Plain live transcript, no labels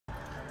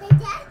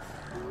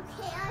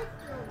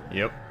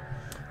Yep.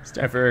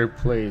 Staff Eric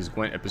plays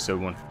Gwent episode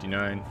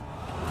 159.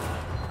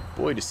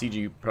 Boy, does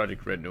CG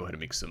Project Red know how to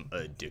make some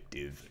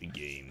addictive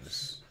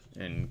games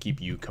and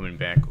keep you coming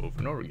back over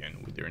and over again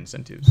with their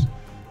incentives.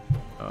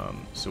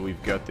 So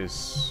we've got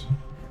this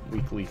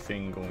weekly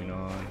thing going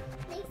on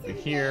over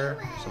here,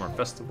 Summer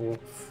Festival.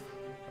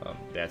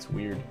 That's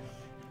weird,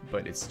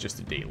 but it's just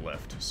a day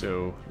left.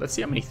 So let's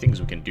see how many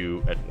things we can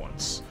do at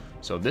once.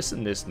 So this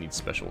and this need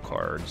special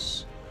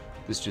cards.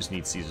 This just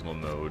needs seasonal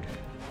mode.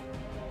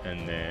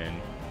 And then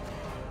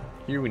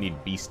here we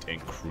need Beast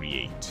and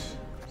Create.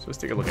 So let's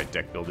take a look at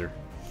Deck Builder.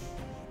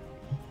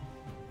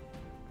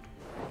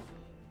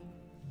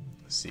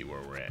 Let's see where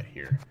we're at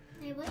here.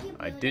 Hey, what are you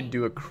I did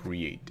do a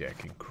Create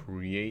deck, and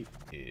Create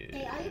is...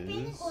 Hey, are you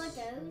building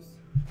autos?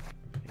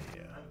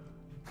 Yeah.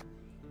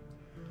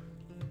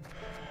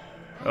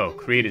 Oh,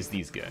 Create is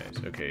these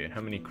guys. Okay, and how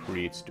many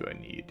Creates do I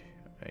need?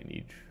 I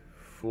need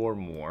 4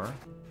 more.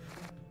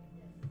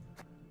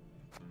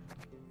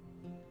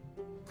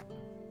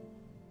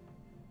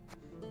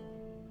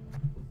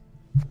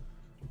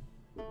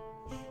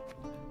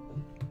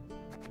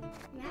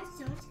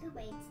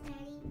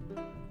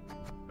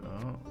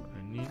 Oh,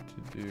 I need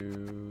to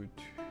do...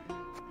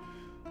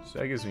 So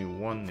that gives me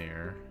 1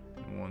 there,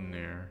 1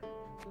 there,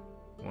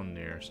 1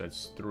 there, so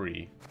that's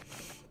 3.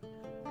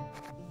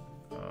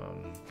 I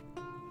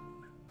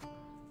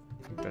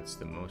think that's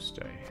the most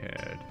I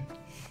had.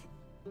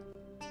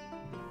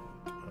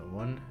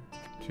 1,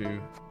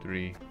 2,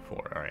 3,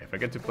 4. Alright, if I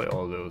get to play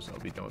all of those, I'll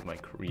be done with my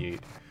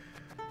Create.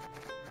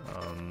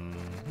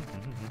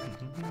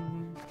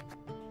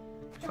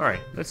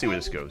 Alright, let's see where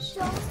this goes.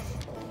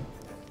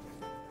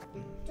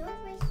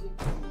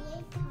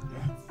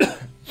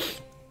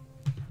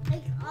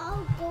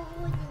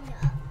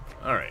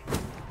 Alright,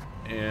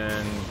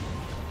 and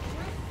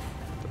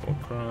double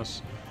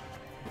cross.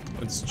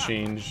 Let's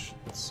change.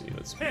 Let's see.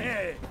 Let's be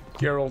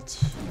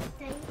Geralt.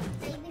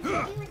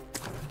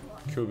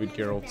 COVID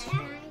Geralt.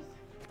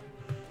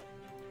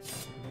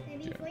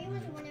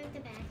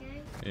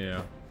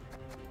 Yeah.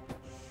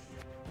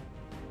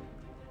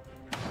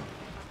 I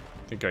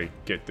think I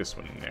get this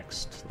one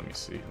next. Let me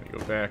see. Let me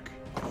go back.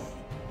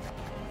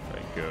 If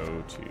I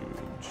go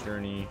to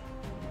Journey.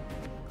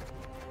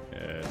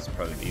 It's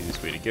probably the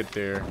easiest way to get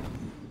there.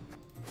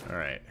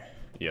 Alright.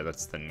 Yeah,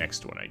 that's the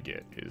next one I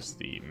get, is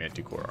the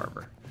Manticore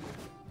armor.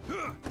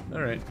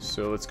 Alright,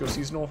 so let's go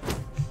seasonal.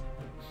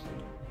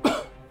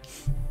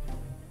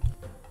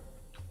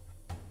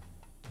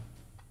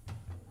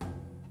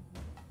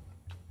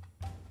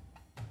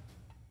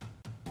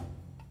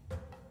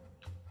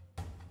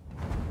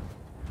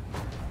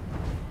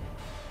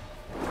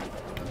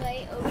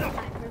 Way over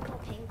that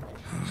purple penguin.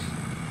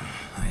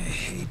 I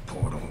hate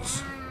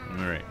portals.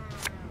 Alright.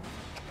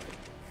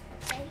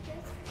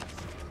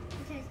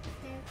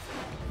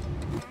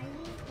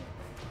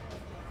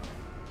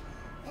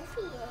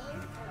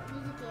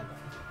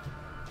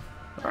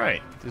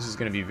 Alright, this is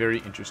going to be very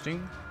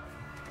interesting.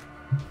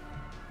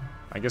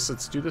 I guess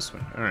let's do this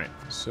one. Alright,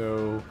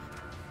 so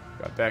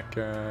got that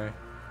guy.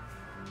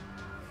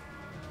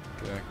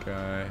 That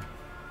guy.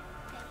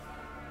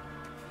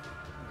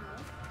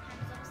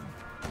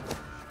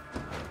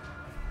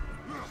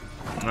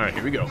 Alright,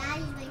 here we go.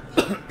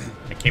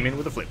 I came in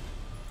with a flip.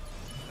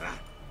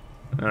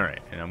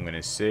 Alright, and I'm going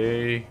to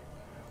say,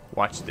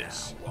 watch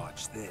this.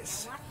 Watch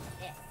this.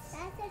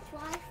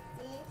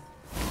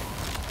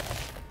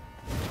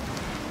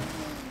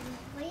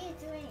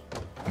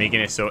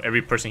 Making it so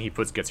every person he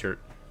puts gets hurt.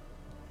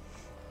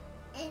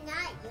 And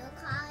not your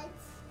cards.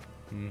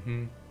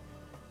 Mm-hmm.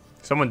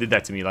 Someone did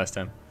that to me last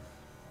time.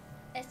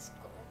 It's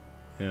cool.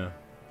 Yeah.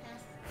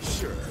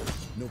 Sure,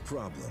 no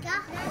problem. You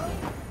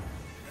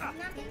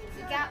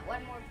got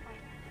 1 more point.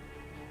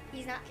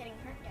 He's not getting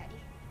hurt, Daddy.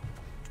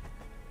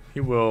 He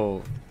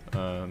will,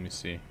 let me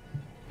see.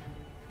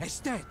 I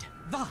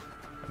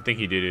think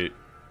he did it.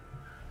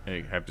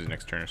 It happens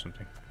next turn or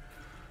something.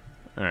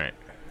 Alright.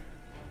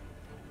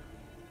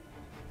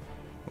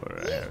 What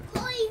do I have?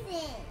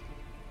 Poison.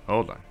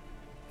 Hold on.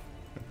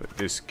 I'll put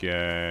this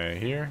guy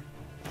here.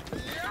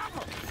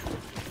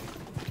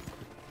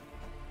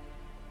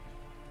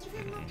 Give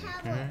him more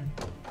power.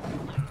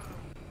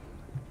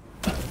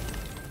 Okay.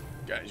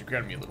 Guys, you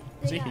grabbed me a little.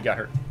 See, he got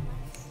hurt.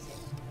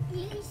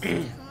 He's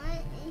trying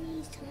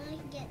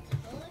to get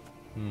hurt.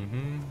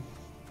 Mm-hmm.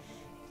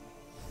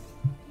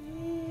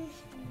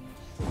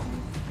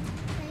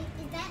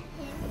 Is that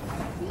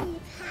him?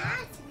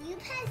 You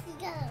pass, you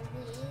gotta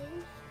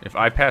win. If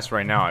I pass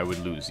right now, I would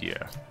lose,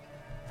 yeah.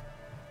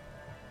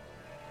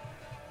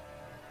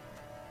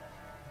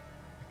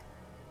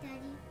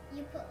 Daddy,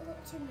 you put her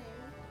to move.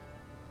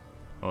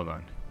 Hold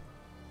on.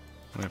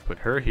 I'm gonna put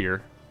her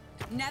here.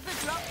 Never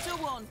dropped a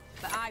 1,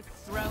 but I've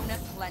thrown a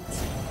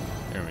plenty.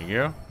 There we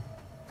go.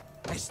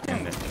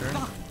 And that turn.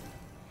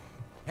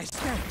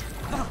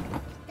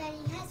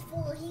 Daddy has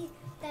 4.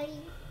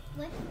 Daddy,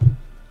 what?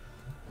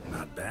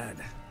 Not bad.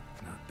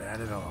 Not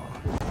bad at all.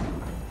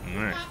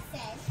 Alright. That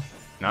says.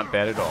 Not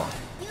bad at all.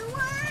 You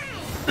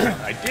won!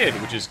 I did,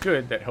 which is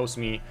good. That helps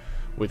me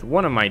with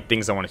one of my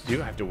things I wanted to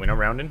do. I have to win a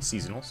round in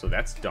seasonal, so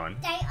that's done.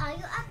 Daddy, are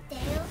you up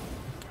there?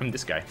 I'm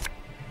this guy.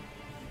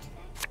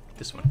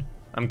 This one.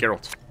 I'm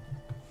Geralt.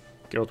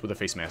 Geralt with a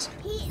face mask.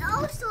 He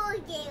also a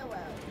Galo.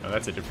 Oh,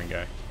 that's a different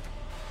guy.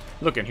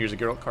 Look, and here's a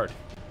Geralt card.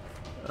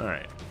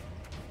 Alright.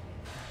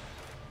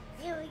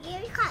 You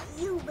got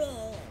you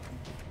win.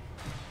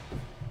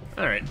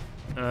 Alright.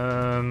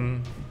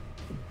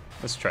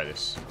 Let's try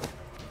this.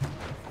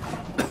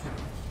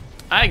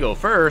 I go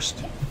first.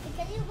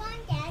 Because you won,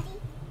 Daddy.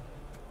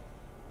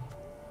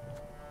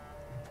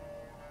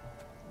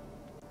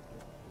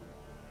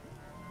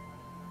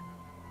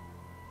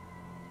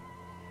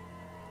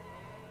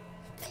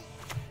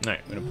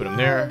 Alright, I'm gonna put him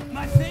there.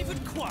 My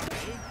favorite quack.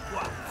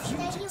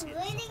 Daddy's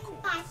winning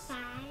by 5.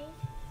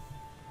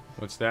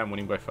 What's that? I'm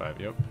winning by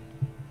 5. Yep.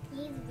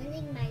 He's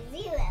winning by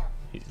 0.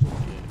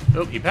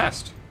 Oh, he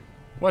passed.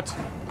 What?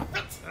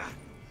 What?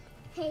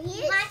 He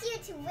wants you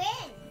to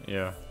win.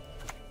 Yeah.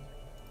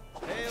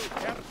 Hail,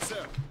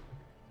 Captain.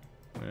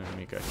 I'm gonna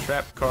make a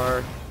trap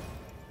card.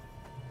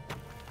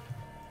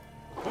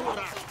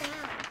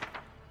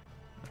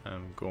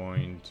 I'm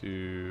going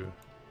to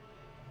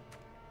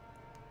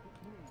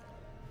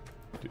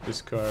do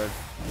this card.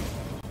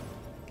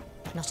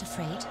 Not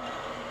afraid?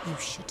 You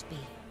should be.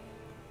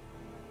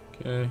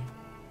 Okay.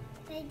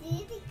 Did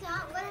you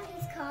got one of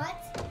his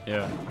cards?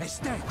 Yeah.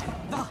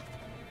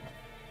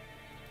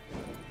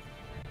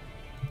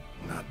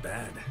 Not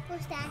bad.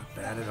 What's that? Not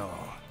bad at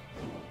all.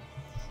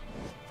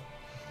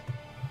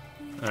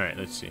 Alright,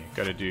 let's see.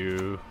 Gotta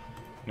do...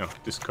 No,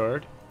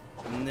 discard.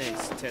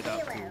 Nice, Ted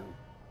up. Hero.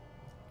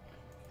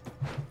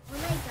 Oh my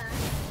god.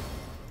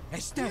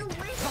 You win.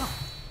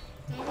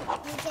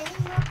 You're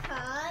getting more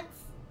cards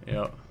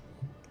Yep.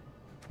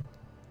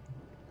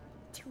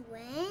 to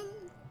win.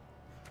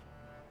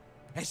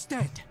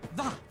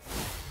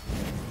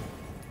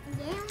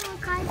 Yeah, more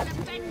cards to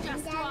win,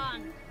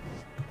 Daddy.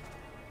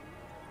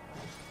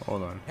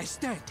 Hold on. I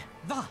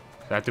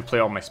have to play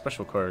all my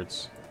special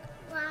cards.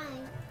 Why?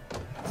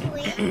 To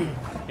win.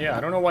 Yeah, I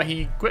don't know why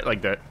he quit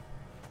like that.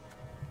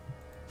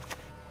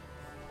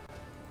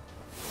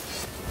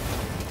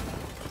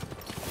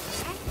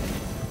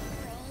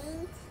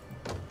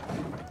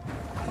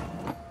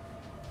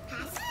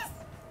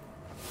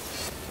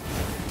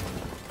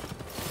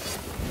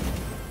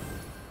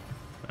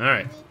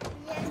 Alright,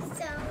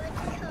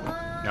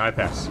 now I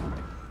pass.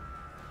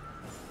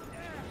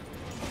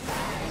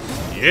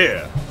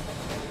 Yeah!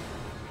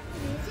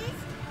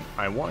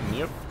 I won,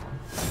 yep.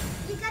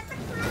 You got the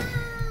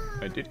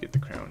crown. I did get the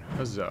crown.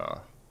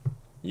 Huzzah.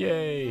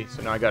 Yay!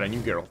 So now I got a new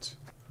Geralt.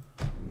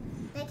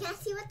 I can't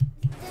see what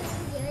the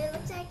hero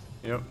looks like.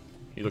 Yep.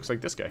 He looks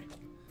like this guy.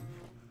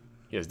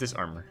 He has this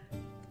armor.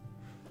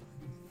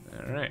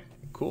 Alright,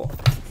 cool.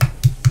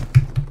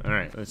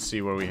 Alright, let's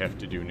see what we have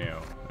to do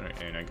now. Alright,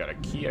 and I got a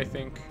key, I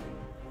think.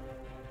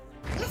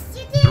 Yes,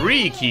 you did.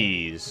 3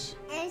 keys!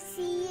 And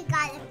see, you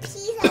got a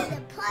piece of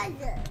the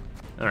puzzle.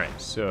 Alright,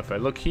 so if I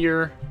look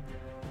here...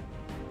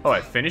 Oh,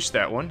 I finished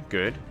that one.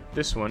 Good.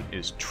 This one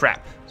is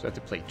trap. So I have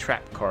to play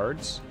trap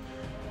cards.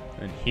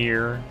 And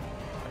here,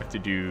 I have to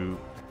do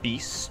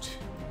beast.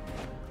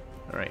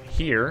 Alright,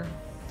 here, I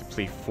have to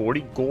play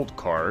 40 gold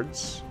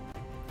cards.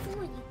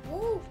 40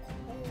 gold.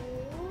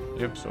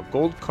 Yep, so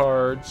gold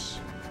cards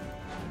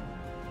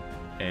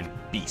and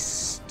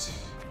beast.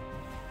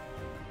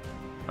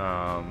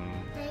 Can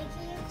you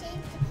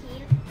change the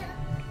character?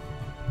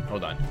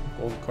 Hold on.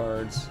 Gold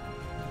cards.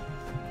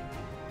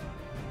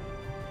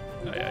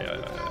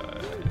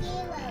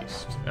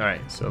 Beast.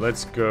 Alright, so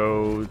let's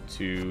go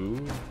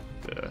to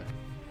the...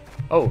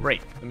 Oh,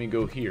 right. Let me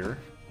go here.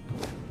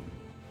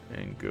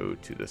 And go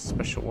to the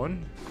special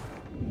one.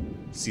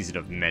 Season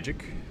of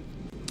Magic.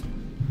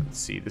 Let's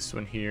see, this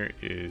one here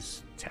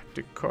is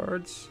tactic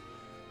cards.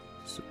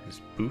 So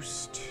it's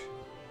boost.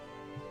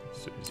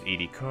 So it's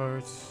 80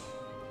 cards.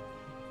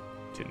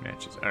 10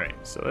 matches. Alright,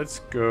 so let's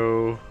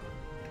go...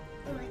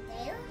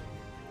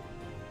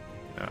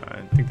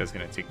 I think that's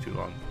gonna take too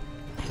long.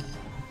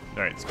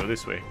 Alright, let's go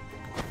this way.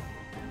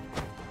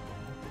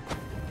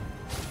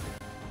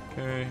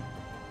 Okay.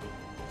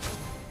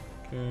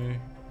 Okay.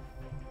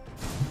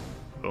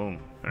 Boom.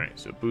 Alright,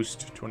 so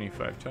boost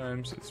 25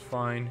 times. That's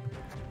fine.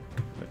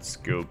 Let's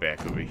go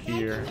back over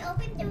here. Can you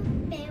open the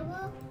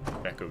barrel?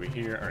 Back over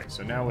here. Alright,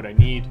 so now what I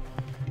need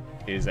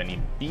is I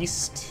need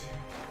beast.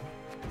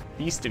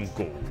 Beast and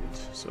gold.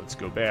 So let's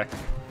go back.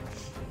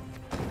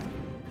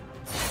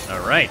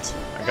 Alright,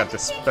 I got the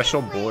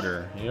special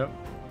border. Yep.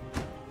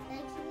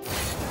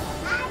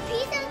 Ah,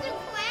 piece of the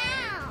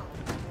crown.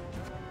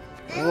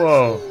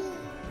 Whoa.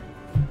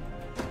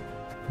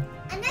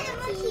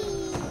 Another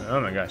key. Oh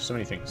my gosh, so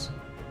many things.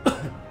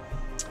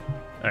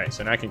 Alright,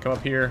 so now I can come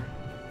up here.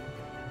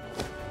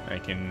 I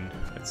can,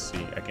 let's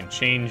see, I can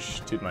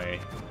change to my,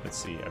 let's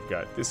see, I've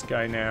got this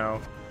guy now.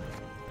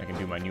 I can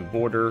do my new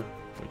border,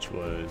 which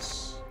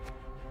was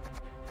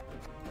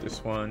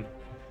this one.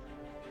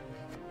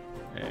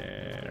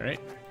 Alright,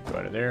 go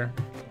out of there.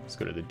 Let's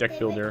go to the deck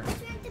builder.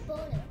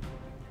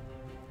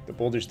 The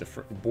border is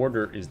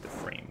the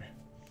frame.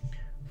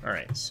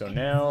 Alright, so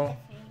now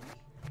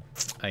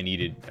I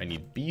need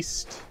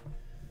beast,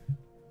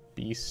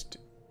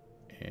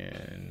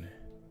 and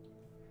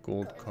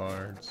gold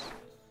cards.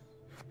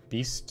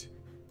 Beast,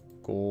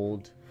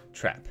 gold,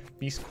 trap.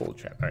 Beast, gold,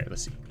 trap. All right,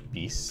 let's see.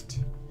 Beast.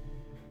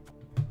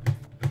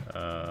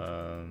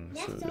 So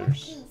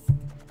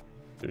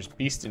there's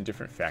beast in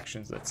different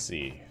factions. Let's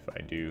see. If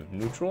I do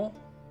neutral,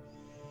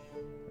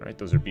 all right,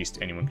 those are beasts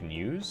anyone can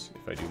use.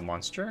 If I do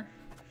monster,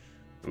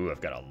 ooh,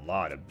 I've got a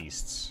lot of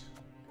beasts.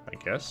 I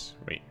guess.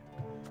 Wait,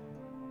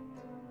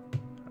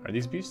 are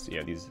these beasts?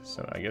 Yeah, these.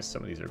 So I guess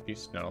some of these are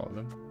beasts, not all of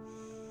them.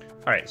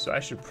 All right, so I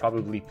should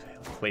probably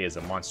play as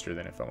a monster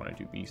then if I want to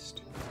do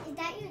beast. Is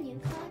that your new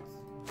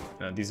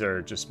cards? These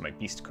are just my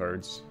beast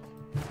cards.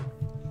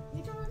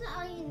 Which ones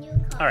are your new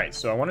cards? All right,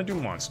 so I want to do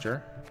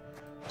monster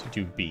to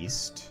do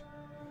beast.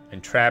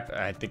 And trap,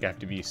 I think I have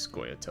to be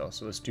Scoia'tael.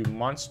 So let's do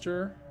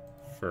monster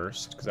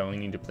first, because I only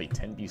need to play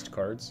 10 beast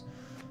cards.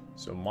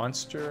 So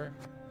monster,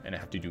 and I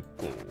have to do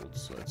gold.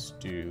 So let's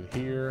do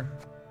here.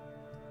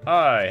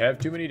 I have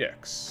too many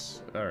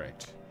decks. All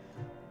right,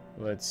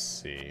 let's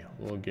see.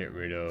 We'll get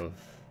rid of...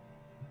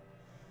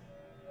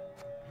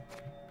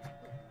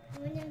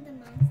 One of the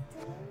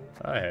monsters?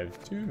 I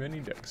have too many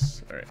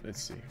decks. All right,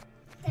 let's see.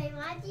 So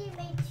why do you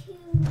make too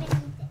many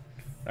decks?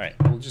 Alright,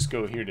 we'll just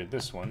go here to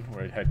this one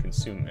where it had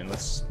consume, and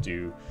let's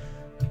do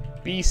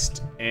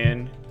beast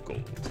and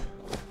gold.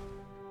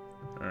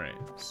 Alright,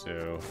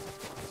 so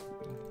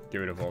get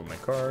rid of all of my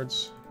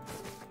cards.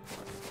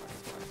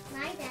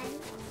 My dad.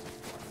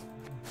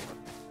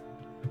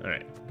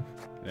 Alright,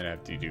 then I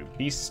have to do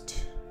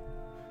beast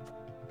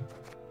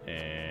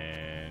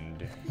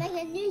and... Like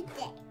a new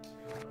deck.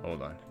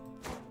 Hold on.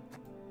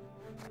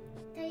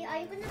 So are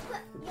you gonna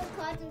put your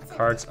cards inside?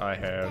 Cards I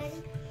have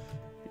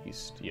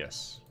beast,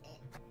 yes.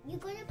 You're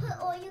gonna put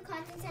all your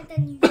cards inside the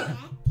new deck?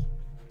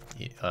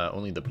 Yeah,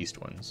 only the beast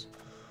ones.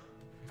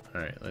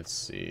 Alright, let's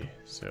see.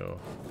 So...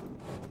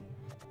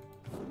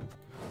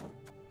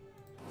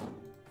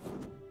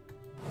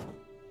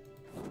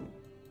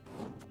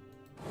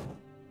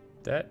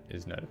 that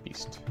is not a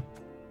beast.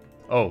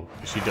 Oh,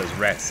 she does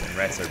rats, and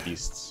rats are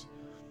beasts.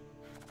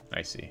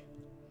 I see.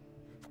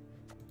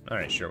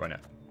 Alright, sure, why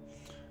not?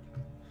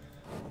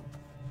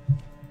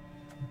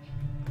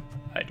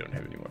 I don't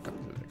have any more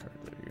copies of the card.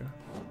 There you go.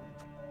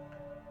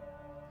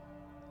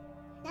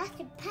 That's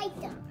a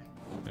python.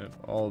 Yep,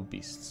 all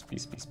beasts.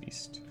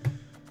 Beast.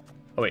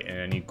 Oh wait,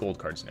 and I need gold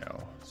cards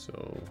now.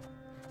 So,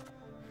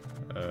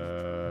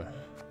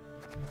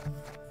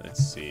 let's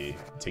see.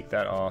 Take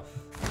that off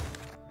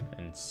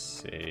and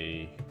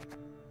say,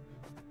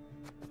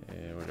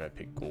 where do I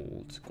pick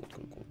gold?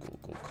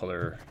 Gold.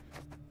 Color,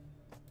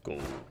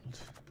 gold.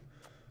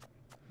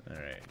 All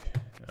right.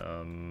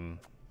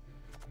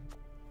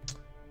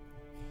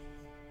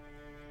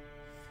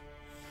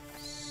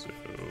 So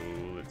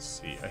let's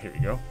see. Here we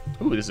go.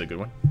 Ooh, this is a good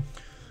one.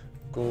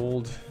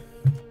 Gold.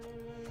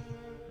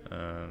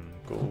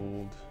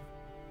 Gold.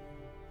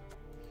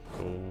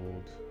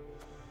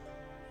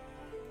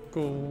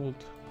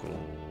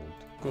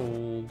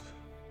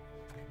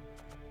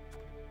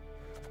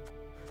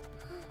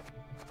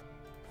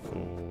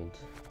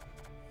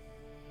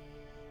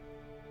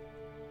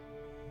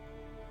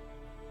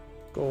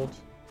 Gold.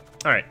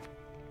 All right.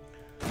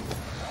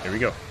 Here we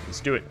go. Let's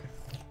do it.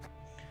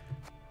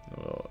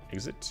 We'll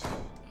exit. So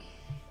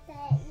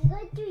you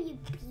gotta do your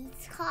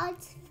beast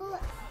cards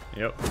first.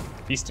 Yep.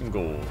 Beast and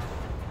gold.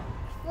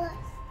 First.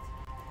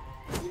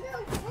 You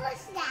go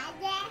first,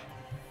 Dada.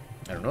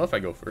 I don't know if I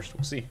go first.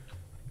 We'll see.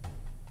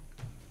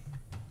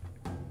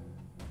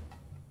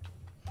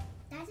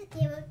 That's a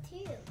Gale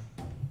too.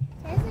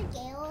 There's a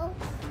Gale.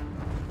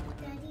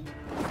 Daddy.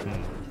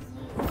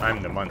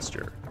 I'm the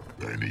monster.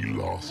 Any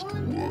last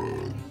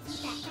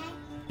words? That guy.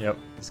 Yep,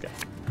 this guy.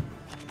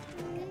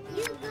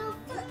 You go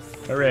first.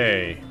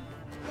 Hooray!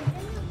 Are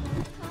you doing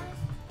your gold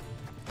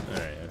cards?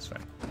 Alright, that's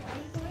fine.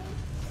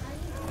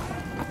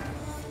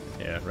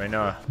 Are you Yeah, right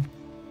now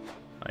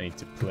I need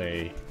to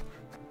play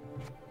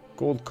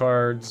gold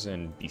cards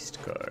and beast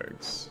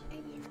cards.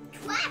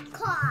 trap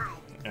card.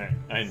 Alright,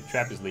 and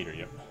trap is later,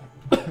 yep.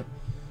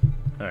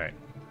 Alright.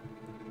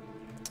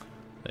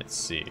 Let's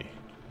see.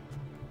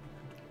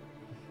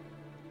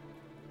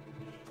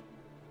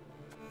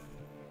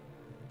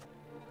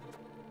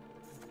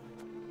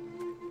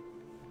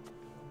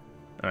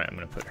 Alright, I'm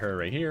gonna put her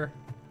right here.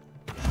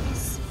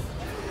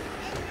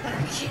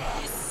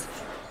 Yes.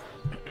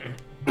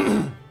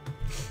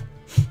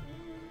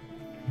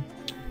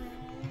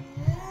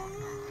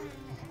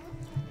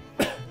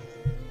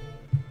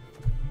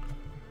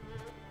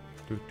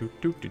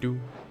 Do.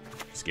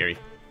 Scary.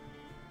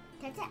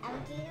 That's an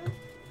alligator.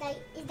 Like,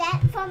 is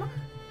that from?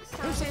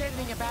 Who said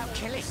anything about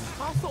killing? I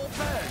thought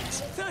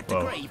birds. Third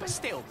Whoa. degree, but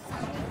still.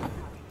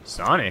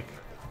 Sonic?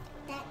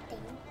 That thing.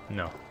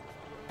 No.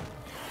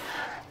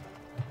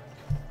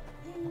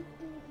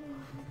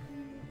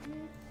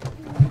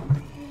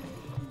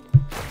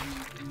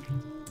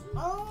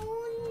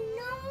 Oh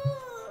no!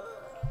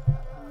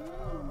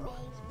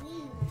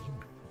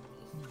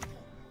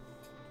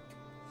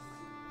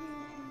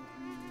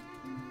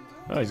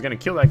 Oh he's gonna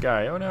kill that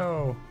guy. Oh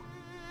no.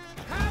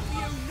 Have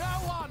you no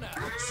honor?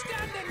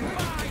 Stand and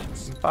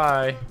fight!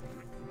 Bye.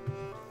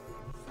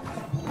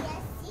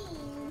 Yes,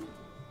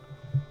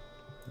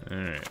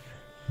 Alright.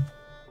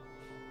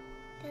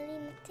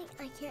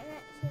 I can't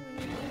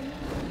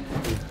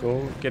see.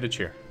 Go get a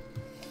chair.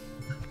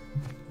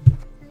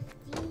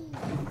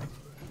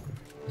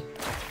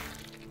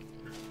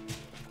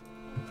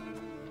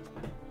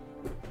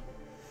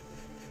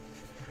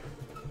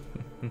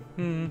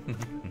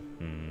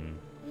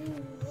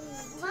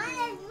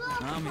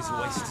 Army's a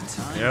waste of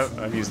time. Yep,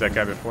 I've used that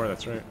guy before,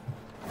 that's right.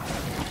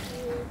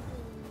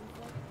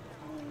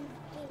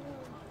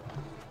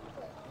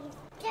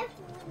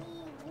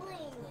 Definitely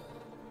winning.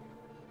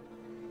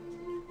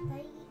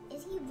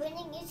 Is he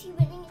winning? Is he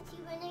winning? Is he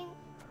winning?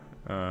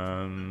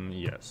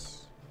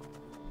 Yes.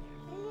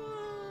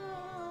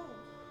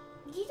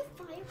 He's a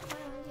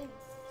firefighter.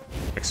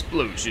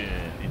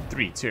 Explosion in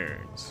 3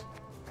 turns.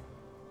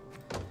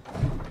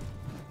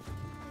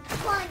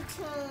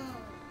 Quantum.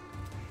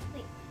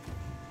 Wait,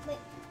 it's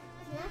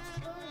not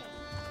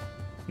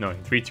exploding. No,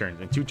 in 3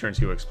 turns. In 2 turns,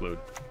 he'll explode.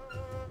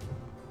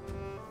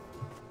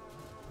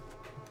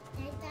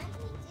 I thought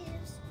he did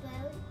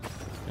explode.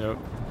 Yep.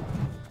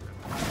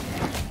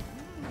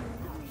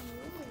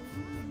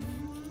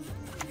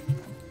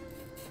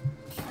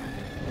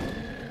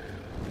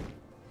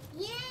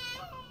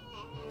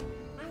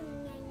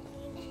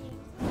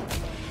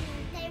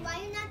 Hey, why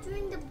are you not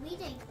doing the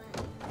breathing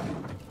one?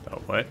 Oh,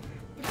 what?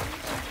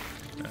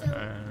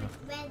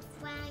 Red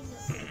flag.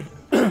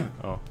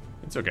 Oh,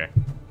 it's okay.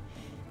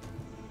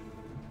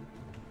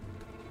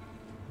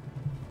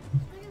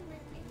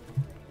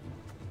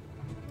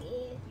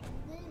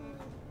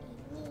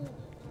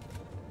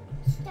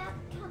 Stop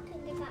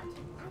talking about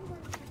him. I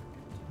want to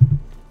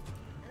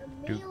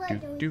Do,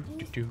 do,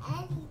 do, do, do.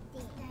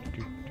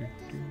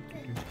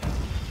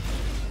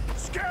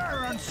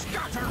 Scare and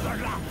scatter the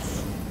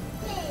lots!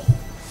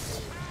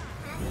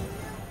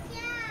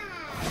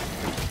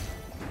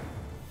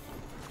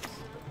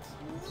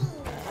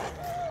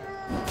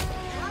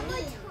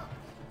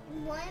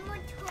 One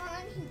more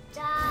turn, he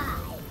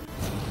died.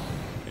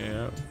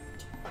 Yep.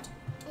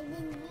 And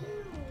then you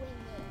win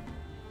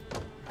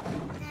it.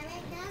 Now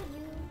right now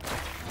you.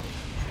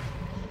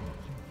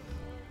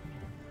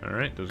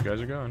 Alright, those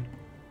guys are gone.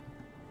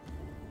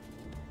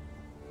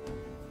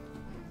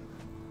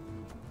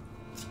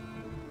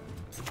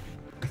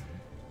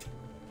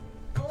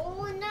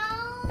 Oh no!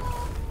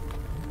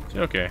 It's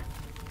okay.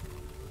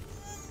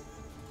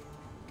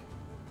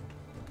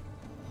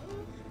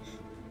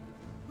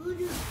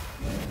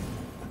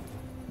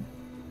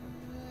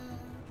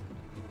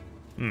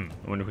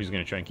 I wonder who's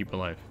gonna try and keep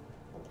alive.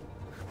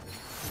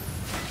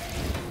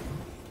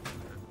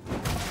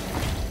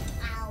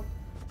 Ow.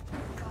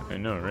 I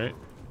know, right?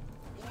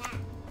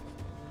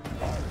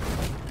 Yeah.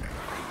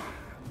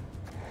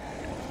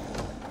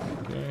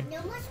 Okay.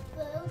 No more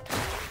spook.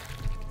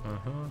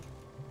 Uh-huh.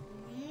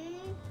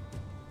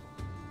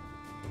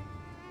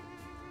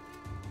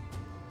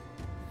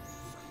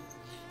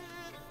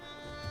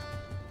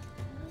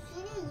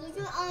 Use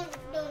it on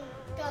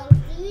the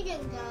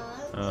leading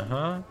gun.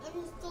 Uh-huh.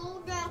 And stole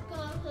that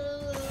gun.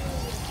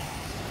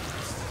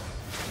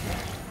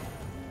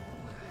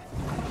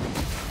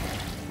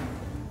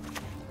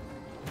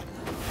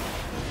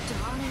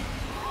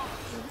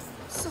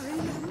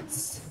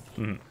 Silence.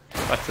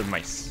 Lots of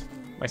mice.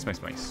 Mice,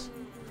 mice, mice.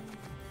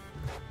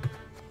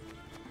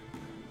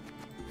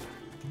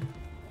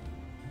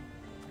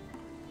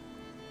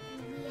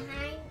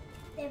 Behind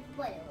the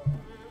bottle.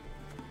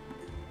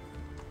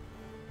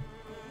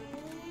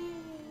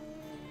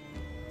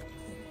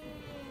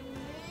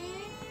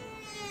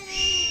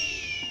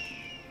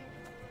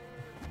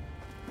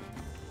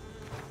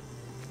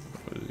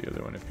 What was the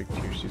other one I picked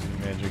here? She's in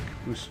magic.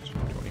 Boost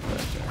 25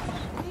 times.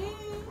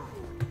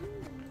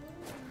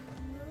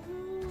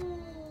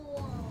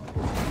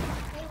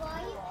 Hey, why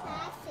are you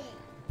passing?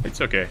 It's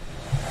okay.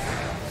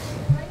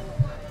 Why do you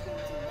want him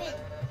to win?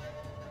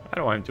 I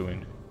don't want him to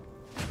win.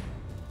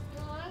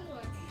 Why are you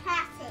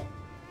passing?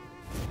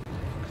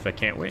 Because I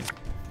can't win.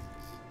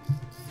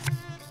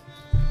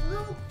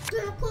 Look,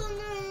 the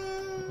corner.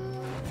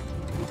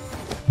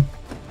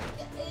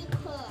 The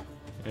acre.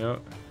 Yep.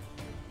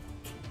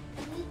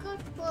 We got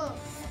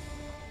both.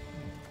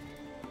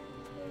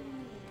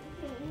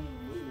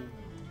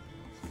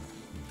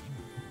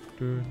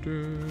 Do, do,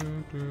 do,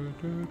 do,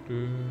 do, do.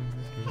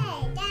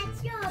 Hey, that's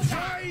your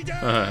bag.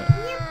 Uh-huh.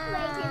 You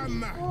played it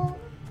before.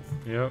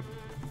 Yep.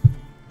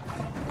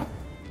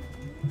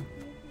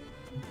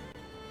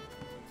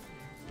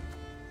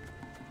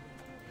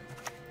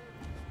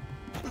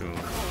 Boom.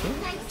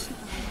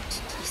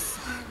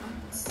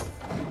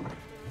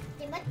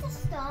 Then what the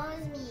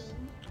stars mean?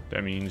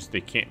 That means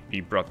they can't be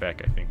brought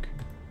back, I think.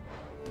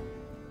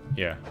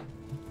 Yeah.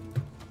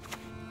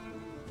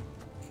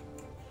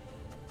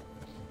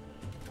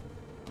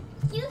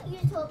 You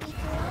told me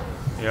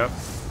to. Yep.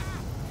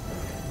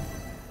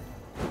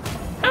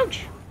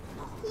 Ouch!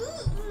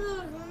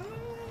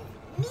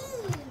 Mean,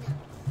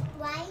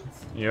 right?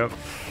 Yep.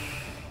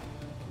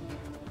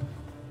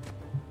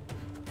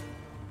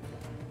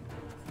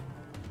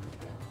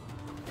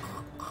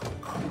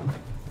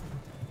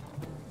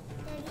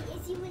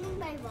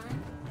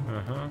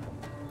 Uh-huh.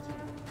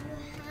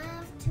 You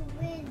have to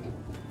win.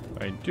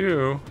 I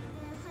do.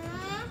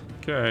 Uh-huh.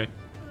 Okay.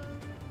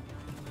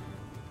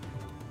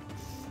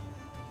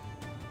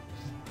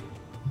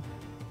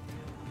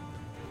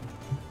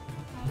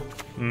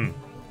 Hmm.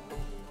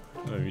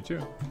 Love you too.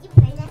 Did you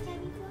play that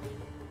game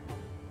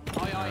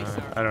before? Aye, aye,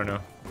 sir. I don't know.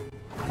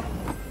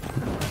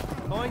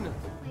 Fine.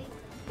 Wait.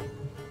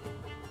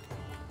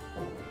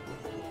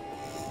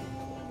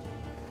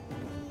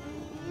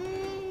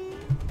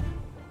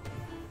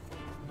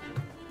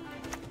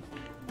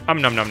 Nom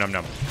nom nom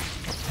nom.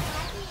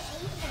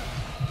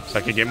 So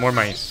I could get more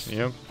mice.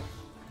 Yep.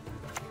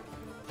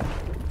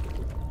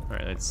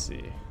 Alright, let's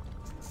see.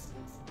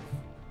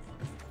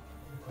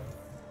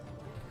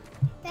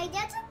 Hey,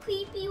 that's a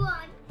creepy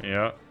one.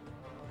 Yeah.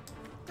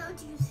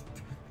 Don't use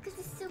it because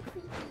it's so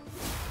creepy.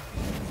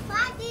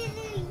 Why did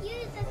you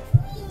use a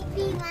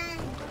creepy one?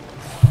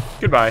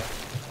 Goodbye.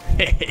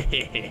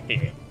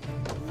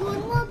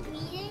 One more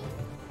beating.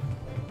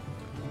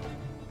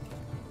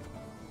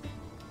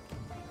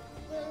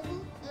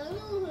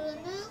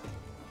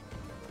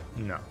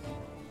 No.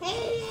 Do you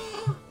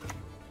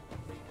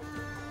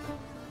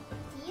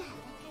have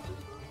that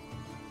before?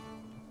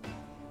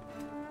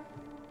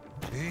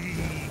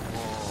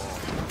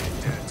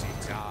 Dirty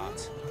tart.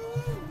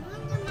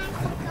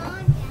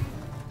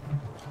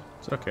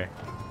 It's okay.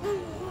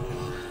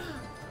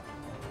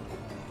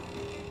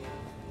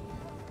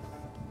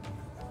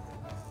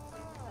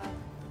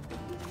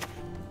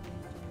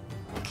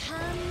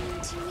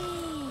 Come to me.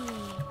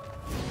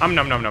 Nom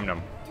nom nom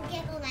nom. To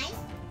get the knife?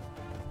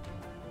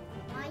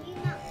 Why are you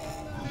not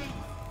getting the knife?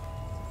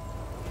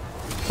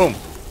 Boom.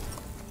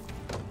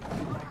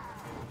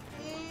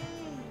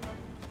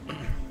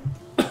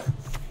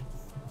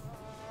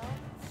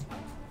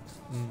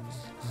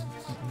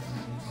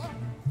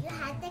 You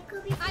had that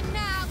cookie? And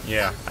now,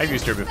 Yeah, I've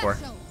used her before.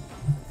 special.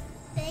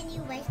 Then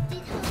you wasted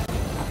her.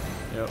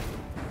 Yep.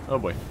 Oh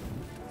boy.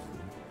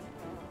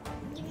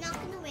 You're not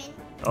gonna win.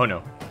 Oh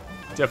no.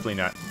 Definitely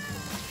not.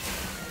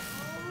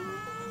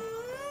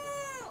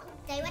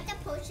 Say what the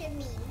potion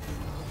means.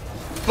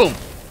 Boom.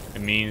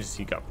 It means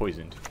he got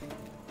poisoned.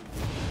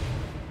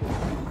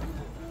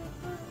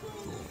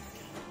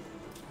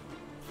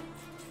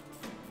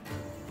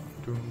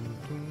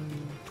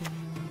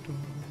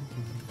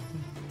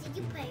 Did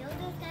you play all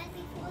those guys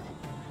before?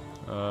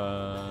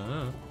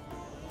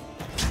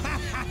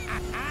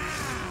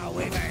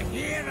 With a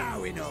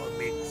hero in our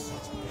midst.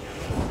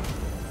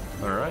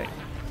 Alright.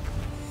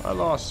 I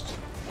lost.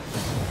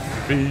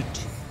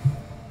 Beat.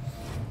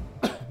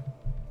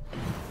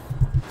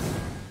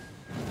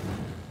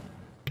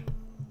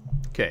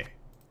 Okay.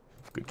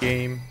 Good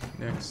game.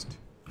 Next.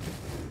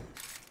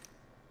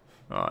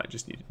 Oh, I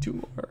just needed 2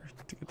 more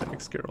to get the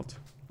next Geralt.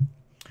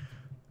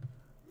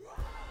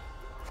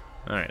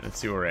 Alright, let's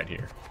see where we're at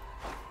here.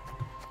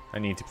 I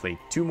need to play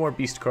 2 more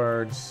beast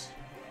cards.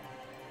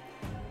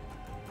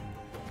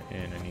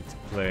 And I need to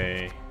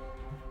play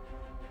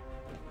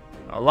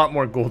a lot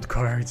more gold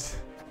cards.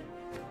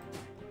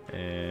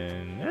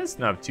 And that's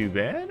not too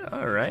bad.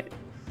 Alright.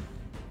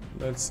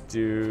 Let's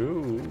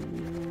do...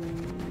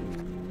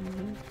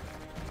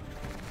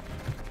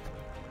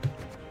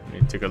 Let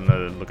me take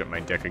another look at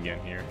my deck again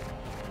here.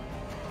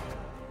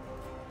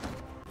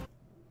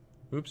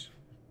 Oops.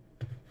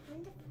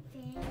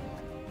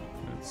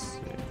 Let's see.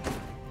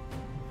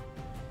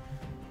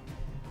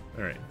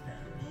 Alright.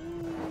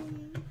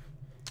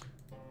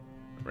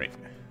 Right.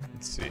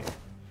 Let's see.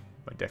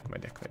 My deck, my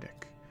deck, my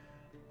deck.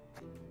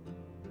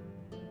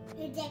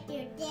 Your deck,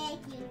 your deck,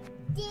 your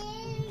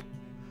deck.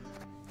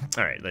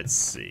 Alright, let's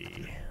see.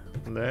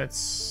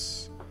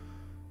 Let's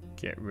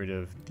get rid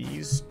of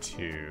these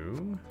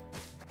 2.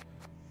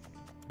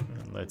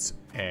 And let's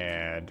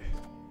add...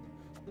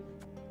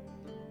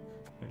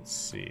 Let's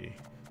see.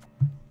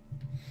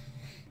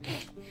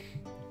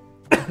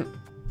 The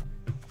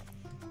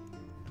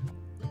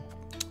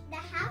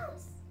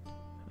house.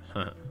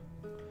 Huh.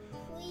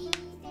 Please,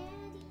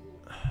 Daddy.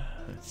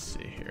 Let's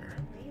see here.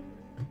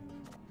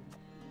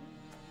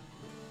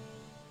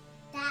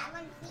 That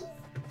one, please.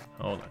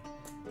 Hold on.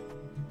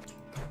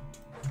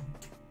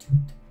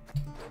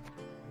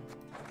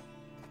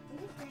 I'm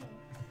just playing.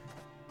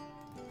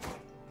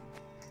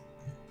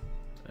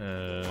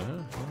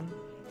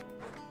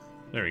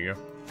 There we go.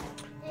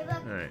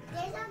 Alright.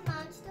 There's a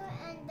monster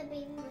and the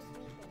baby was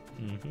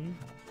sleeping.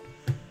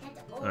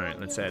 Alright,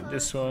 let's add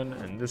this one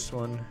and this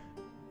one.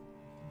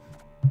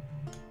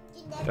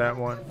 You're never That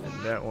gonna one come and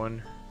back? that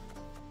one.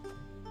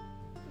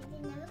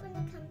 You're never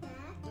gonna come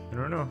back? I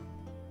don't know.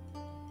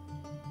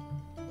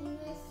 You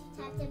just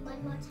tap it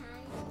one more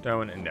time. That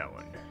one and that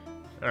one.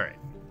 Alright.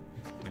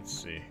 Let's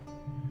see.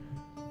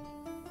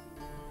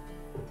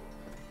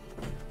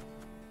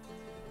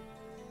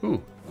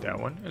 Ooh, that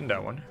one and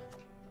that one.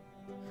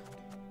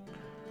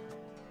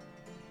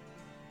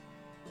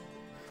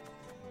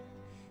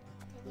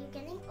 You're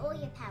getting all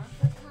your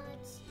powerful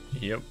cards.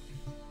 Yep.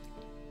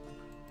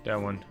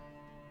 That one.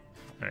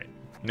 Alright.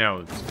 Now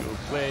let's go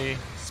play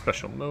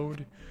special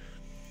mode.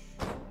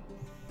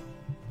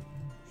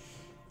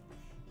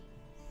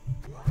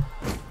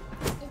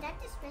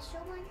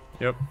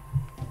 Yep.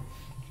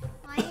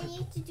 Why do you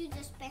need to do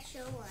the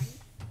special one?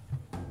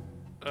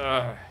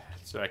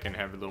 So I can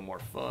have a little more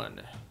fun.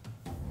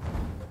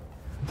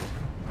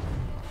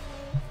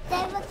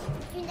 Then look,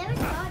 you never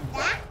saw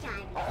that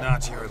time.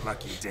 Not your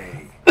lucky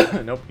day.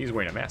 Nope, he's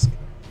wearing a mask.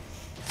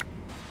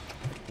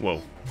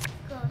 Whoa.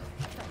 Go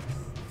first.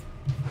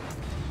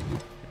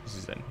 This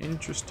is an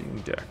interesting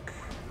deck.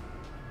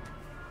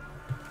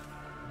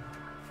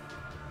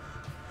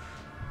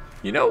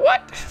 You know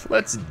what?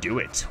 Let's do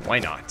it. Why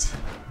not?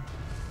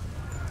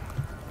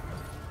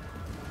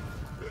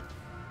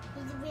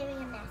 He's wearing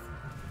a mask.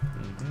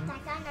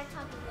 That guy on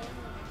top is wearing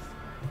a mask.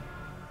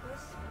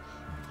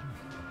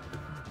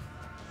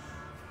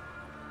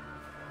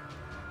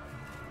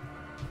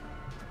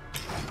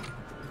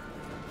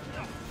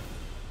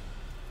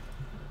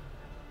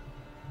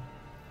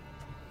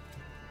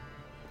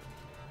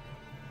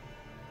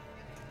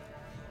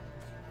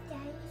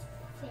 Daddy's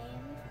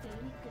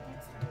very good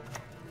at stuff.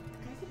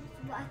 Because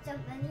he's watched so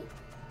many.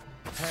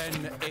 Hen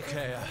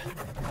Ikea.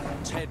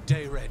 Ted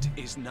Dayred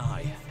is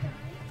nigh.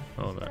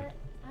 Hold on.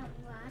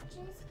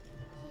 Watches.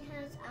 He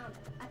has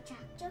a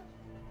tractor,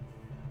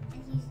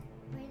 and he's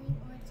waiting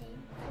for a team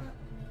for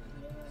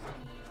videos and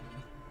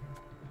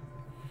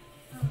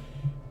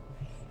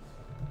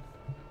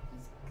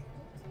he's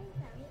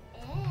currently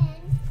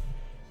and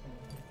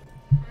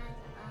he has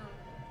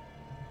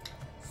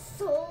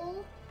so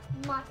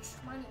much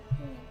money.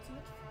 He makes so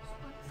much fish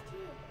ponds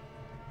too.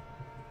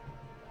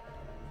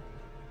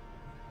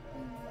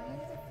 And one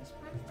of the fish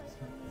ponds was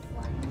only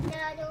one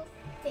little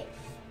fish.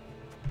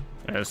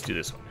 Alright, let's do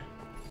this one.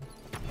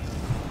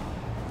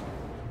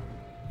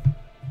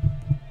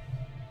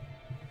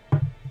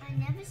 I've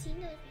never seen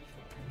those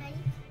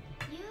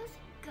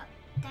before.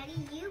 Daddy,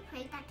 you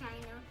played that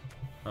dino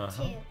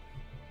too.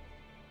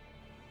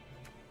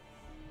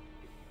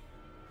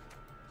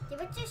 They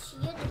were just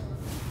shooting.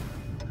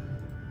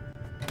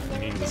 It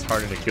means it's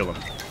harder to kill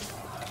him.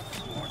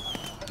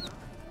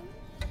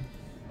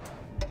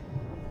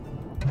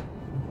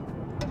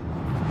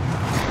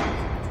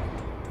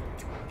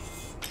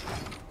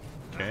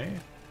 Okay.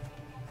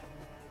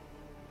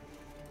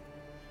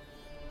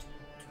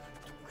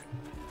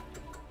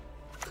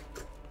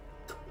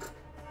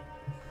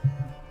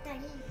 Daddy,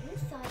 you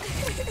saw it.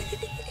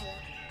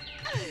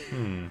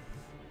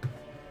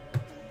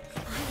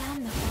 I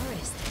am the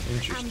forest. And the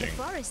Interesting.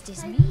 forest is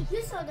Daddy, me.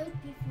 you saw those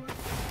before.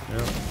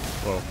 Yeah.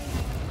 Well,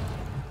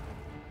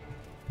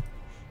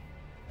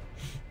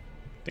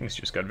 things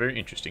just got very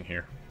interesting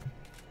here.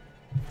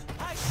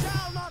 I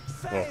shall not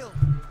fail.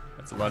 Whoa.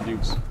 That's a lot of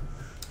dudes.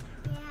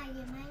 Yeah,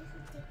 you might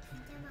have to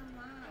keep them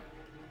alive.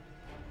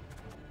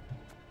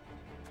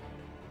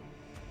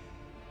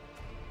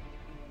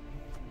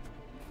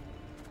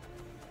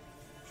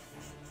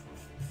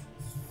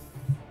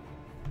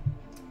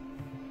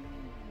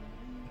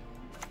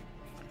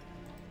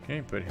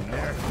 Okay, put him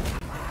there.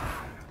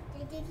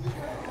 Did he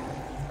hold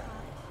his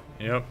car?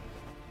 Yep.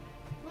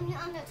 When you're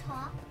on the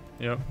top,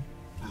 Yep.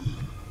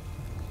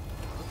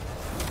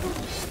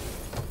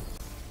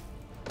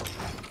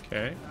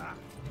 Okay.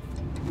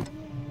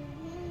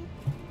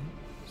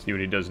 See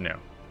what he does now.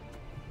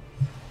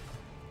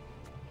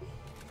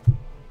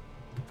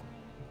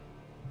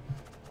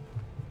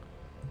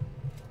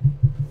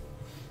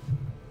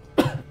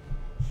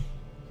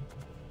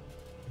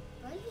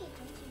 what did he do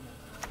to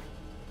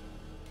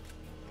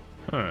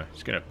the Huh, car?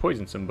 he's gonna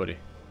poison somebody.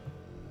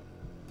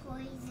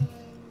 Poison.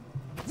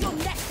 Your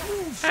next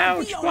move shall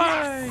be Ouch, your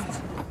why?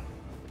 last.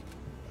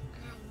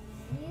 I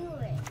knew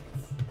it.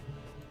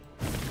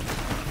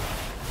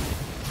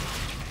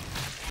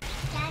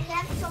 Daddy, I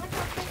have so much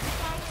more things to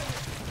tell you.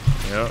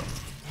 Yep.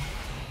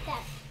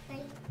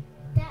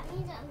 That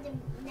means I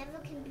never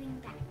can bring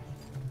back.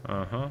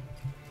 Uh-huh.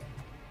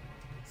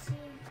 See,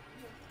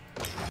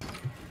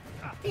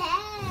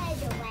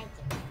 bad wagon.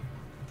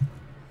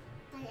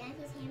 Like, as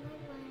he's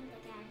hammered one of the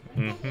guys.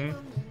 What the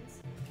hammer means?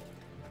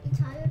 It's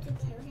harder to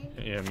kill him.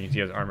 Yeah, it means he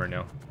has armor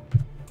now.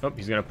 Oh,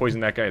 he's gonna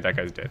poison that guy. That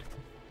guy's dead.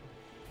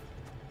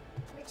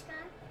 Which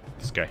guy?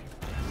 This guy.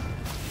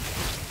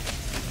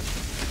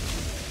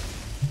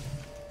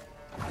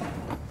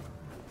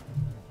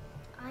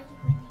 Are you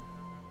winning?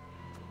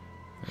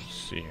 Let's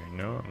see here.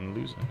 No, I'm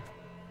losing.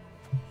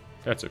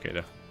 That's okay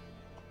though.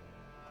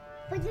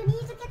 But you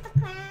need to get the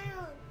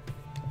crown.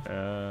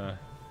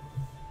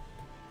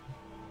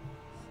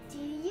 Do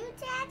you,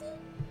 Daddy?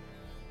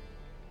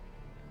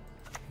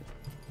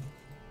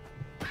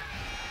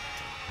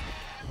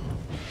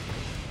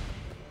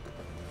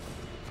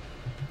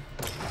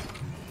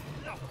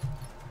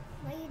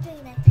 Why are you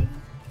doing that, Daddy?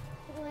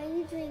 Why are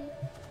you doing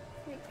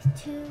like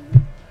two?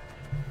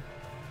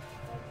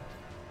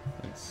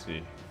 Let's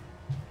see.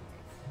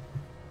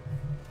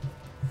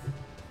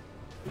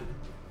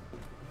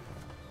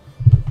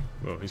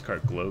 Whoa, his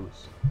card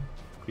glows.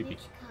 Creepy. Which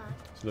card?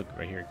 So look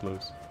right here, it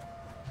glows.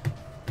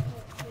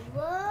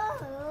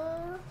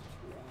 Whoa!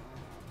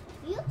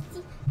 You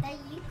see that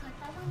you got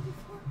that one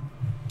before?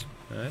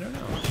 I don't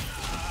know.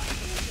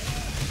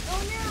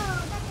 Oh no,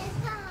 that is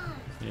gone.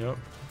 Yep.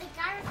 The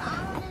guy's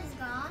armor is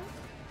gone.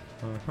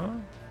 Uh-huh.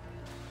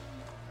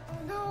 Oh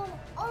no!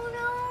 Oh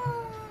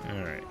no!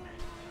 Alright.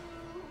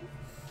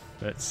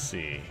 Let's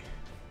see.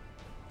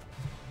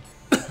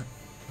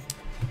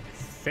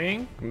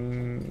 Think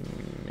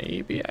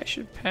maybe I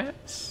should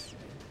pass.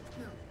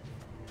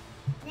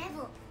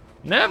 Never.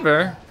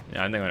 Never.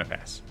 Yeah, I'm not gonna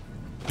pass.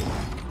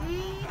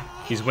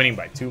 He's winning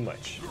by too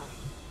much.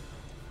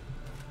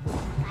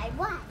 By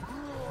what?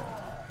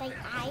 Like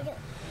I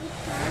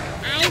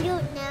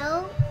don't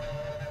know.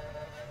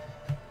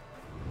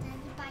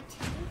 By 2,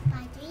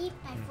 by 3,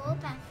 by 4,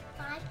 by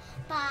 5,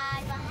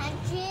 by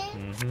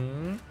 100.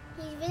 Mm-hmm.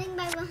 He's winning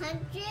by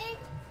 100. He's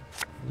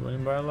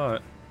winning by a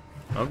lot.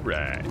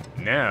 Alright.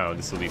 Now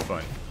this will be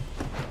fun.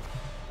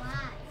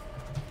 Why?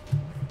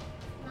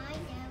 Why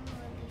never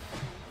will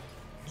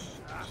be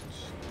fun?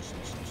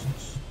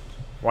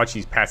 Watch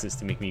these passes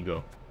to make me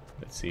go.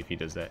 Let's see if he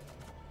does that.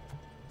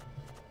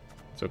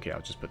 It's okay,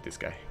 I'll just put this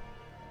guy.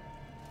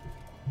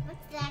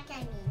 What's that guy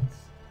means?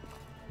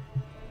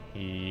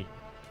 He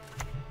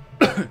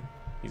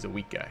he's a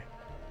weak guy.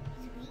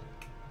 He's weak.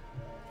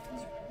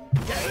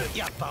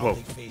 You Whoa.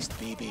 baldy-faced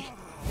baby.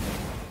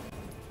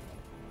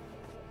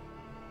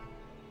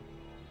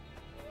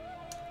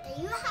 Do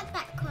you have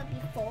that card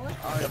before?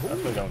 I've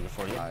played that one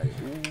before, yeah.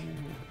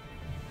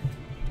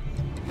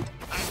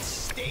 And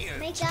stay Oh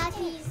my god,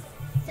 he's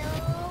so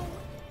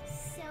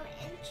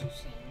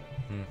interesting.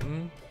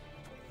 Mm-hmm.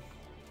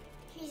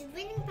 He's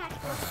winning by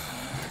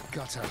 14.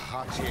 Got a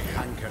hearty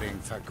hankering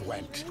for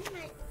Gwent. He's winning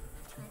by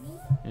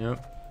 20.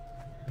 Yep.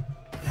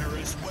 There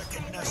is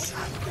wickedness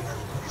and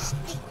He's the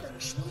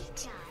weak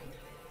guy.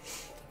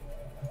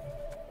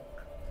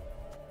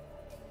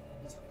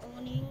 He's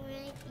owning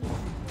right.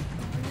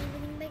 He's only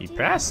winning by He 2.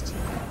 passed.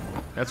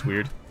 That's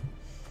weird.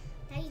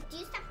 Now you do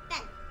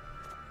something.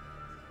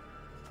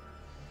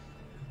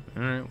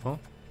 Alright, well.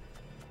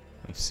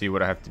 Let's see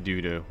what I have to do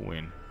to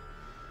win.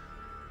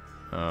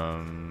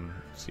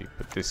 Let's see,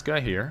 put this guy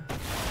here.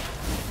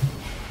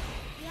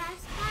 You have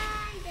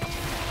spiders.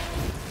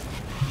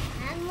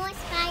 And more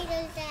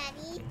spiders,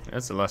 Daddy.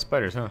 That's a lot of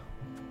spiders, huh?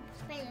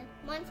 Spider.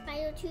 1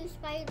 spider, 2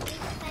 spider, 3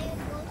 spider,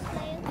 4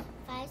 spider,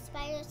 5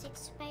 spider,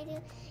 6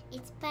 spider,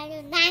 8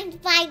 spider, 9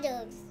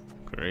 spiders.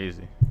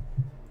 Crazy.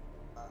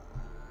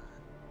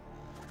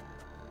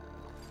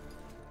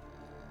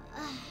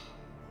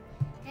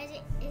 Is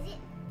it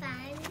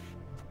fun?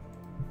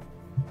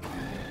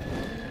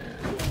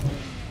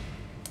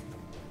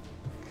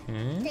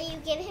 Okay. So you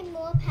give him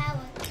more power.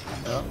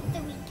 You Yep. give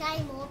the weak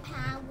guy more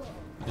power.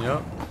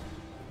 Yep.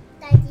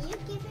 Daddy, you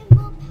give him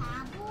more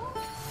power?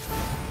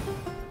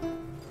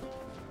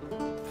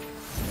 What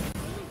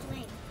are you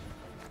doing?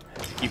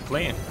 Keep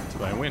playing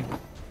until I win.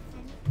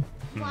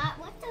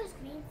 What's those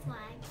green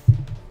flags?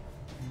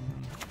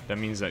 That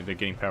means that they're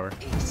getting power.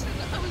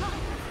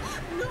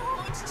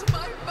 Lord, to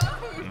my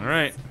bones!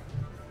 Alright.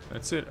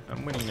 That's it.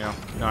 I'm winning now.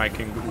 Now we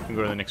can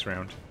go to the next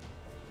round.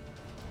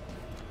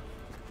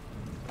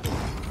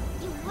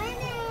 You win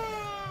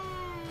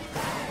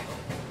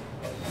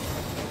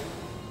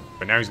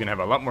But now he's gonna have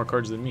a lot more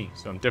cards than me,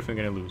 so I'm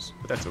definitely gonna lose.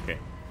 But that's okay.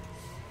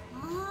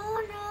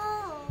 Oh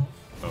no!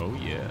 Oh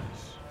yes.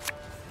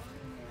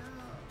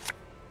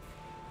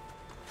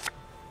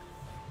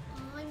 Oh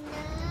no!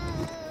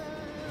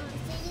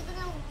 So you're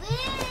gonna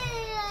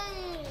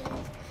win!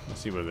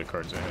 Let's see what other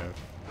cards I have.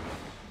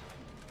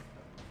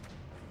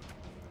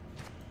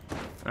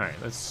 Alright,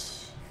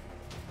 let's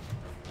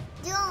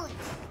Don't!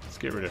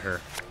 get rid of her.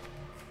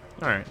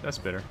 Alright, that's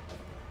better.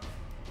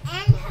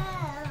 And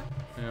her!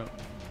 Yep.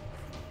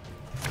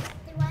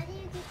 Then why do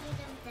you get rid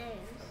of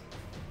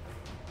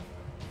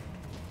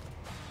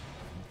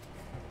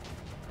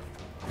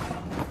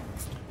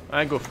those?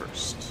 I go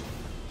first.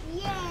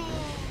 Yay!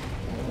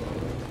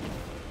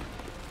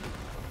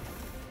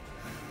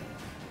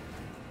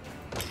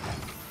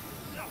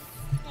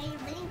 Are you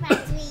winning by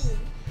 3?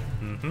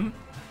 Mm-hmm.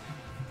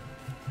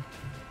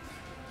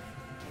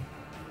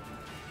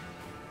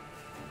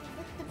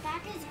 Look, the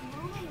back is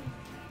growing.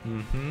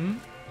 Mm-hmm.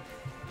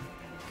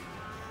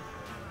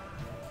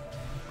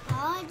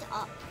 Cards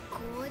are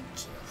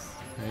gorgeous.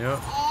 Yep.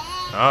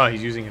 Oh,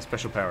 he's using his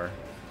special power.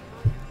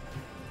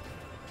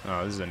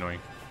 Oh, this is annoying.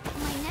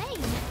 My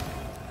name?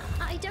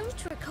 I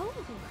don't recall.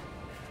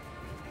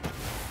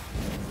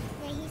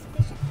 Yeah, he's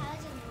special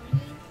powers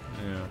annoying.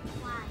 Yeah.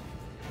 Why?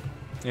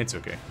 It's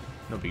okay.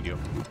 No big deal.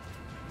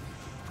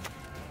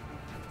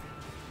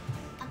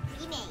 A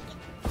remake.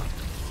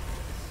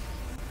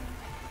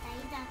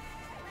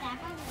 Back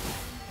on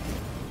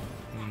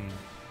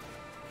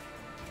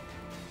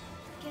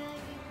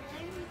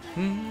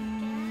Come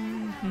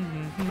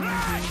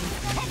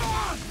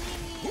on!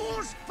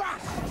 Who's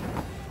back?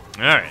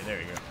 Alright, there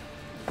you go.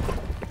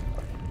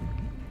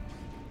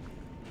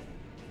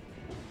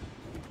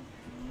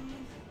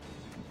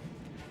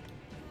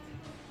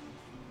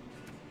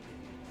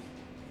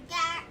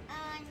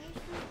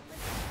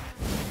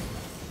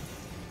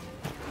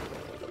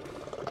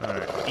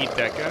 Alright, eat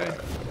that guy.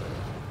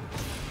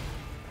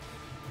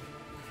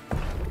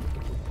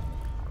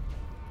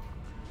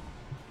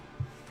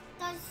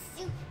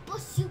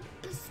 That's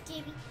super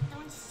scary.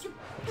 That's super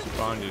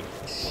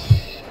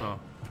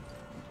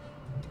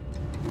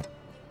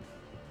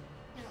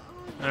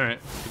Alright,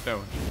 get that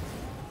one.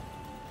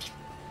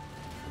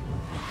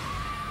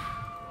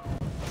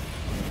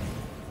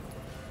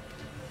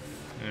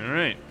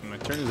 Alright, my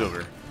turn is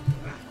over.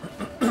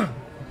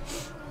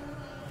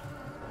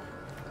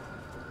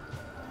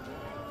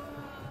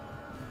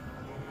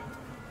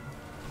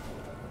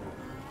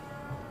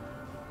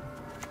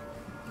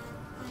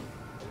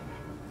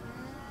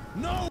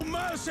 No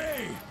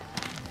mercy!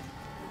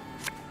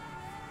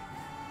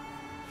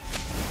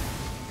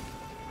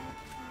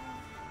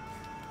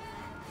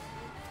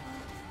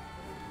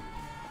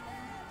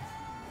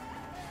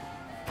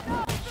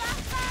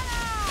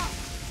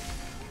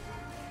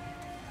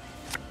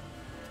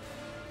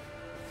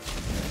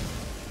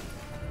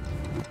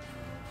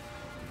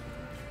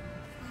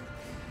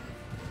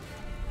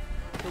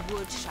 The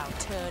wood shall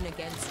turn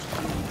against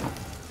you.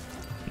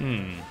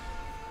 Hmm.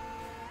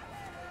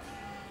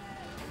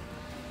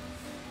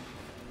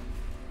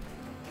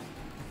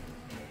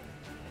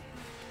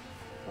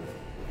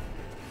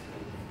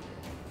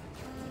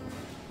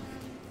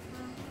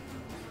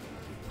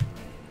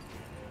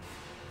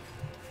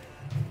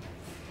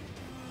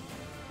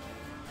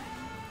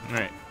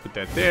 Alright, put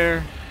that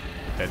there.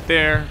 Put that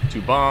there.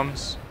 2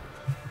 bombs.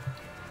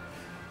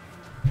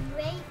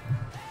 Wait to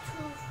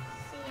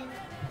see it.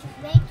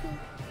 Wait to.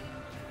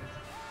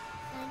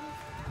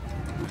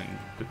 And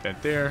put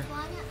that there.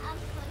 Wanna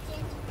put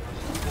it.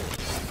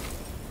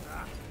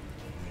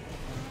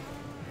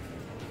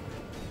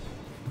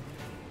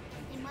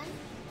 And one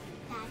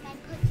that I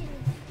put in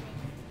the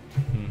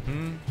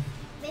Mm-hmm.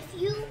 with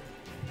you.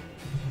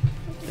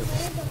 With the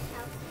word of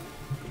house.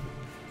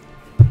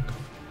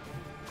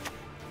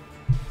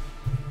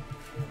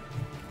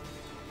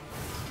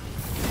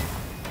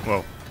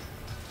 Whoa.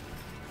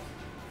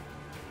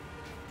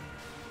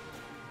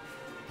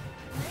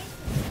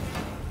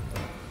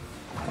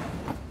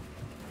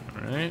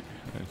 Alright,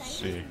 let's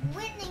see.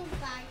 Winning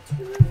by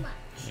too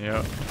much.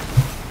 Yep.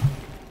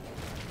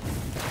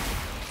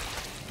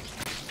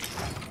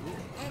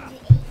 And you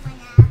ate one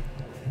out.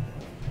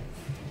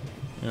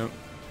 Yep.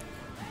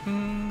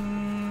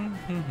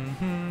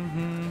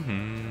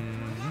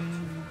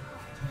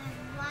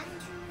 One,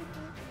 two,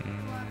 three,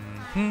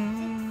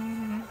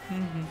 4,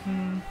 5,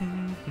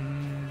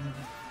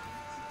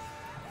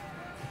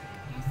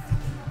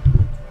 6.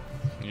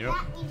 Yep.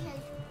 That means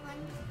there's 1,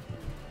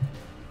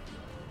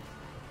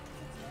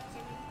 6,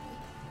 7,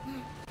 8,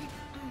 9, 10,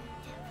 11,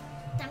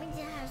 12. That means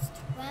it has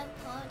 12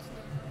 cards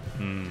now.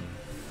 Hmm.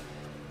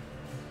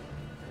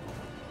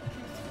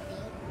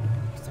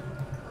 Some of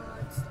the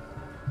cards.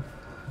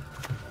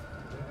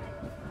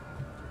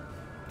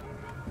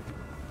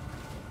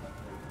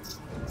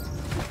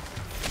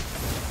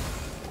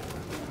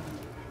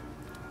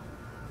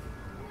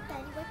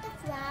 Daddy, what the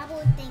travel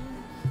thing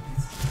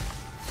means?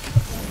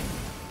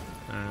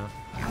 I don't know.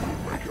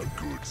 Make a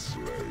good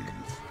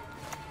slave.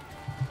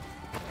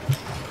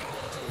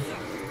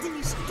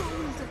 These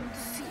golden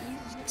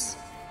fields.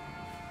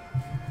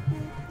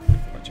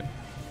 Watch it.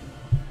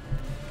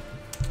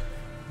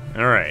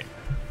 Alright.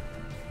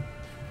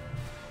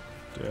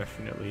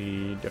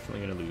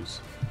 Definitely gonna lose.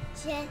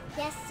 Just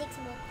 6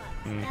 more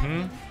cards. Mhm. That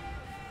means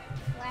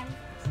 1,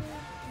 2,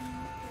 3,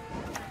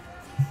 4, 5,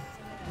 6,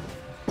 7,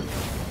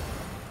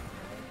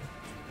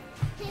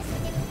 8. Here's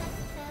giving us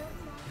 12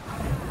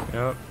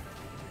 more. Yep.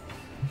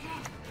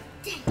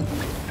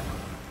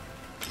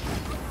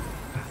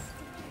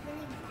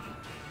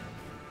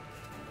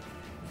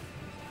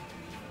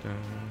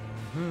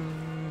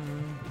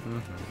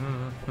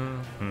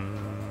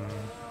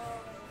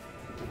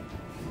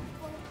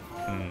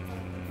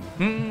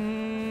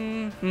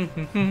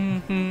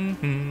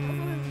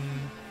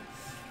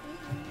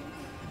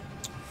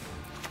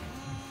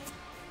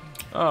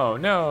 Oh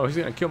no, he's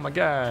gonna kill my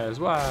guys.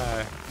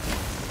 Why?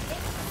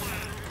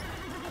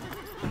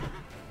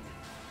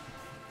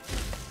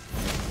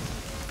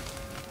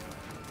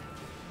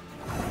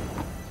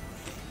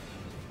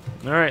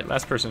 Alright,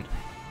 last person.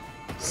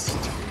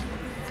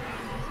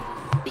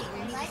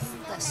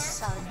 Beneath the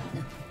sun.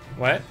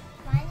 What?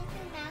 Why is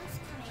the mouse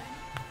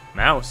coming?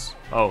 Mouse.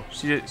 Oh,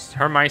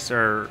 her mice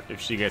are if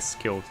she gets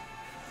killed.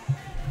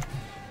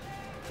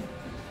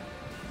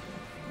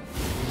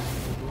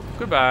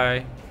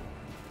 Goodbye.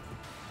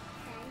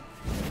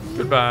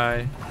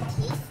 Goodbye.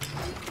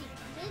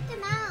 Look the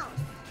mouse.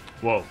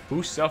 Whoa,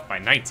 boost self by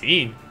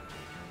 19.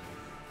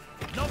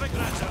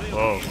 Novigradz's a real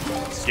Whoa,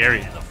 hero. scary.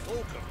 The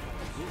folk are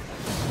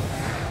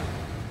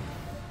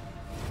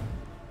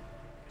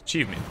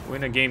Achievement.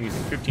 Win a game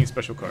using 15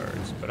 special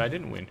cards. But I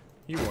didn't win.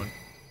 You won.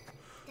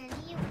 Then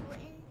you win.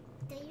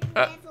 Then you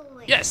Uh, never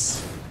win.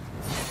 Yes!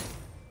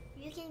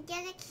 You can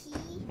get a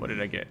key. What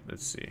did I get?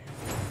 Let's see.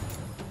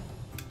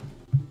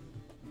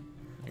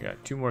 I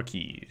got 2 more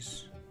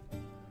keys.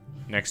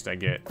 Next I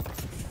get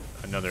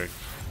another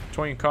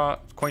coin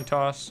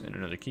toss and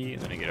another key,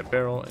 and then I get a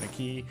barrel and a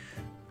key,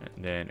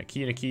 and then a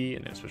key and a key,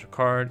 and then a special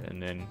card,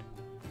 and then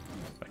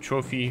a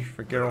trophy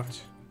for Geralt.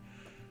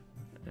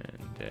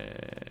 And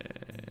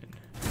then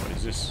what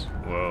is this?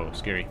 Whoa,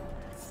 scary.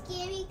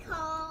 Scary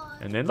card.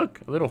 And then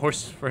look, a little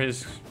horse for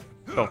his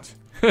belt.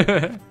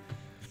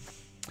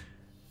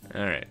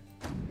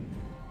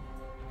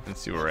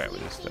 Let's see where we're at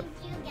with this stuff.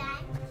 You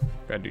guys.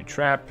 Gotta do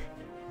trap.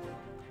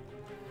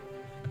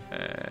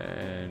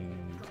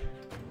 And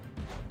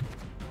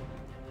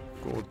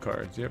gold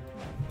cards, yep.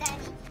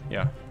 Daddy,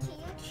 Yeah. can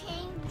you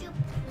change your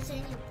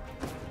position?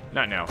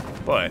 Not now,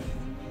 but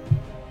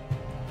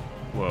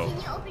whoa. Can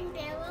you open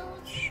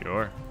barrels?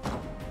 Sure.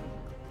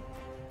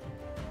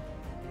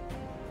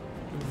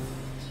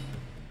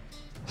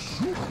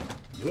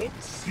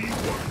 Let's see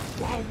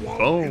what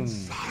Boom.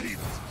 inside.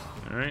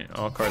 Alright,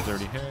 all cards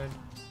already had.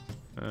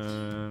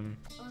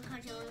 All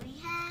cards you already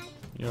had.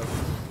 Yep.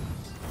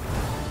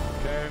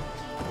 Okay.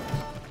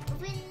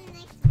 Open the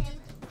next barrel.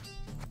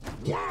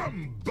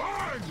 Wham!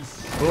 Bang!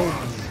 Boom.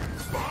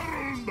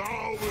 Barrel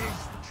now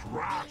is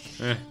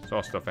trash. It's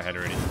all stuff I had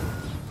already.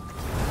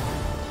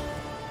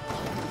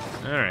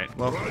 Alright,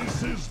 well,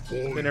 Prices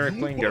for been Eric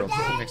playing Geralt.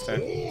 See you next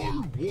time.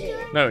 all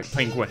war. No,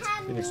 playing Gwent. See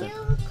you next time.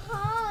 New